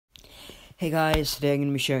Hey guys, today I'm going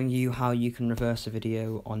to be showing you how you can reverse a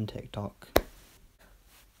video on TikTok.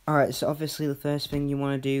 Alright, so obviously the first thing you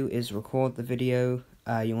want to do is record the video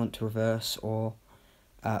you want to reverse, or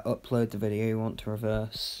upload the video you want to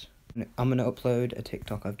reverse. I'm going to upload a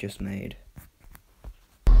TikTok I've just made.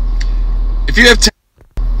 If you have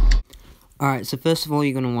Alright, so first of all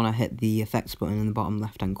you're going to want to hit the effects button in the bottom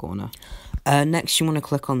left hand corner. Next you want to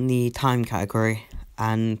click on the time category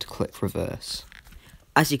and click reverse.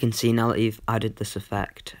 As you can see, now that you've added this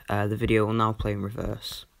effect, the video will now play in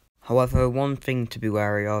reverse. However, one thing to be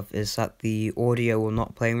wary of is that the audio will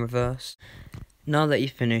not play in reverse. Now that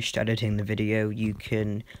you've finished editing the video, you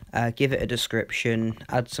can give it a description,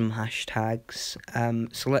 add some hashtags,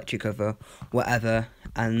 select your cover, whatever,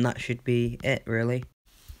 and that should be it, really.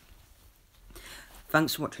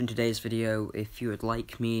 Thanks for watching today's video. If you would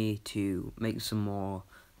like me to make some more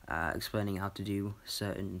explaining how to do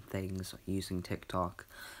certain things using TikTok,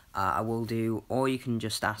 I will do, or you can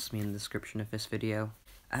just ask me in the description of this video.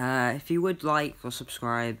 If you would like or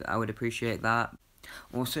subscribe, I would appreciate that.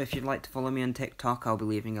 Also, if you'd like to follow me on TikTok, I'll be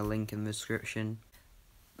leaving a link in the description.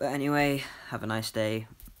 But anyway, have a nice day,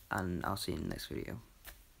 and I'll see you in the next video.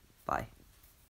 Bye.